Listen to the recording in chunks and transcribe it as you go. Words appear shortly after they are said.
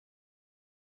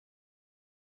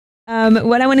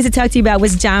What I wanted to talk to you about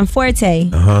was John Forte.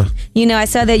 You know, I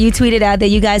saw that you tweeted out that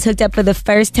you guys hooked up for the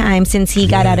first time since he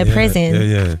got out of prison.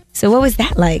 Yeah. So what was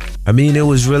that like? I mean, it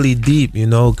was really deep, you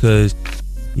know, because,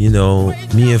 you know,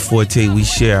 me and Forte, we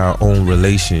share our own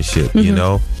relationship, you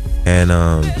know, and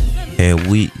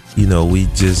we, you know, we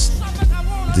just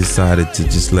decided to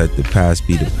just let the past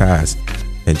be the past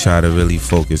and try to really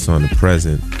focus on the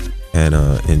present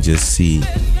and just see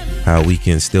how we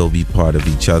can still be part of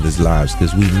each other's lives,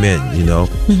 because we men, you know,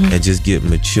 and just get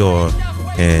mature.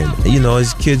 And, you know,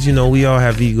 as kids, you know, we all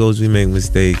have egos, we make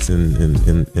mistakes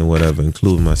and whatever,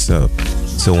 including myself.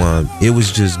 So it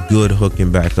was just good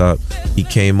hooking back up. He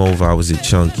came over, I was at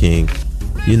Chungking.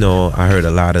 You know, I heard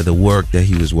a lot of the work that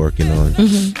he was working on.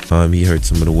 He heard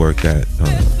some of the work that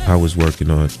I was working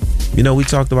on. You know, we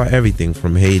talked about everything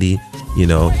from Haiti. You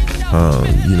know,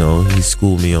 he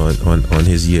schooled me on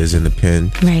his years in the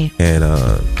pen. Right. And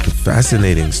a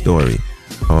fascinating story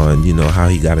on, you know, how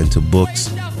he got into books,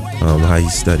 how he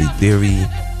studied theory,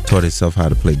 taught himself how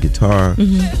to play guitar,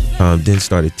 then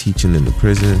started teaching in the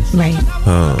prison. Right.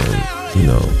 You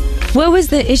know. What was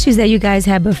the issues that you guys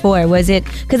had before? Was it,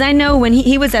 because I know when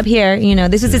he was up here, you know,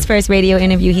 this was his first radio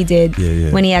interview he did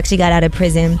when he actually got out of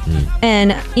prison.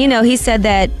 And, you know, he said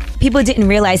that people didn't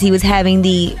realize he was having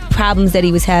the problems that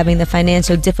he was having, the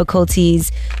financial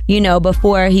difficulties, you know,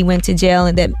 before he went to jail,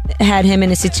 and that had him in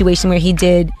a situation where he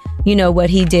did, you know, what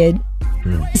he did.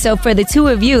 So for the two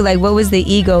of you, like, what was the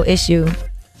ego issue?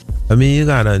 I mean, you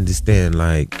gotta understand,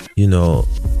 like, you know,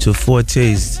 to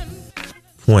Forte's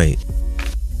point,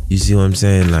 you see what I'm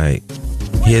saying? Like,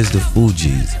 here's the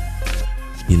Fugees,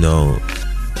 you know,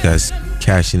 that's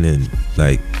cashing in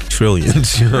like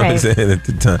trillions, you know what I'm saying, at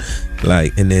the time.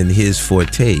 Like, and then here's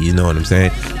Forte, you know what I'm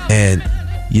saying? And,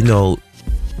 you know,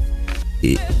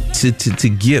 to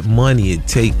get money, it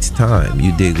takes time,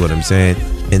 you dig what I'm saying?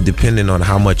 And depending on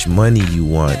how much money you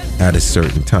want at a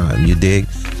certain time, you dig?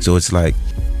 So it's like,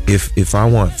 if I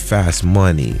want fast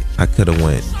money, I could have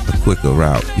went a quicker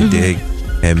route, you dig?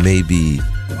 And maybe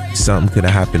something could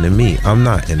have happened to me. I'm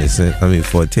not innocent. I mean,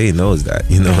 Forte knows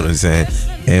that, you know what I'm saying?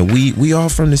 And we all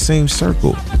from the same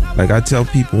circle. Like, I tell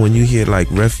people, when you hear like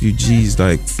refugees,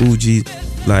 like Fugees,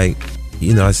 like,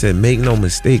 you know, I said, make no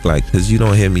mistake, like, because you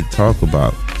don't hear me talk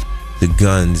about the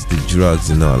guns, the drugs,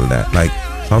 and all of that. Like,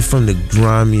 I'm from the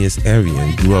grimiest area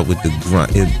and grew up with the grime.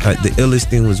 The illest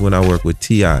thing was when I worked with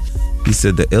T.I. He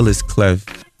said the illest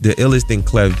thing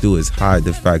Clef do is hide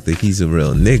the fact that he's a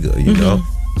real nigga, you know?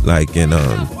 Like, and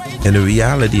the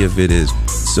reality of it is,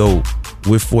 so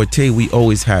with Forte, we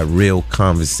always had real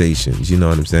conversations, you know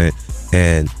what I'm saying?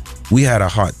 And we had a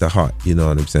heart to heart, you know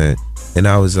what I'm saying? And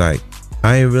I was like,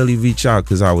 I ain't really reach out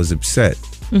because I was upset,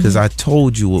 because I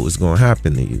told you what was going to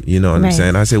happen to you, you know what I'm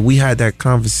saying? I said, we had that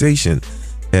conversation,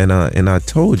 and I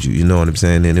told you, you know what I'm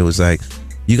saying? And it was like,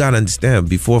 you got to understand,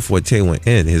 before Forte went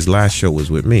in, his last show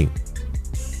was with me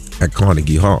at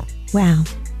Carnegie Hall. Wow.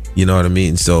 You know what I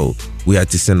mean? So we had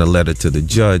to send a letter to the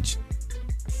judge,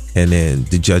 and then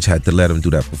the judge had to let him do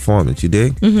that performance, you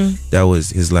dig? That was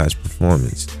his last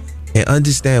performance. And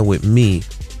understand with me,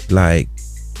 like,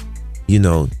 you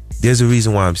know, there's a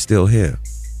reason why I'm still here.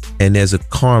 And there's a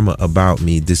karma about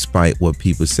me, despite what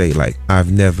people say. Like,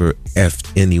 I've never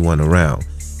effed anyone around.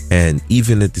 And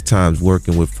even at the times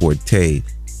working with Forte,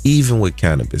 even with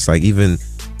Cannabis, like even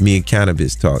me and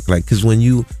Cannabis talk, like, because when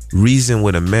you reason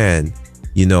with a man,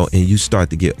 you know, and you start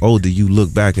to get older, you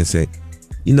look back and say,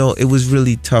 you know, it was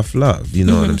really tough love, you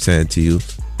know what I'm saying to you?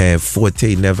 And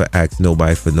Forte never asked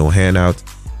nobody for no handouts,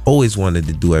 always wanted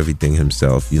to do everything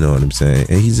himself, you know what I'm saying?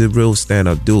 And he's a real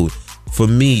stand-up dude. For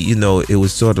me, you know, it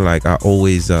was sort of like I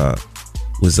always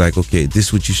was like, okay, this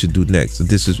is what you should do next. So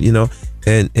this is, you know,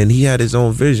 and he had his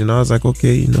own vision. I was like,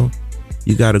 okay, you know,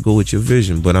 you got to go with your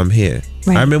vision, but I'm here.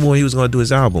 I remember when he was going to do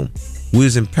his album, we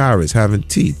was in Paris having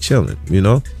tea, chilling, you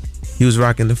know? He was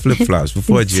rocking the flip-flops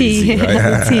before Jay-Z, right?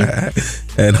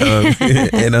 and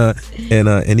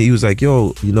he was like,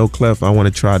 yo, you know, Clef, I want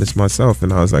to try this myself.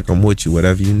 And I was like, I'm with you,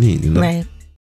 whatever you need, you know? Right.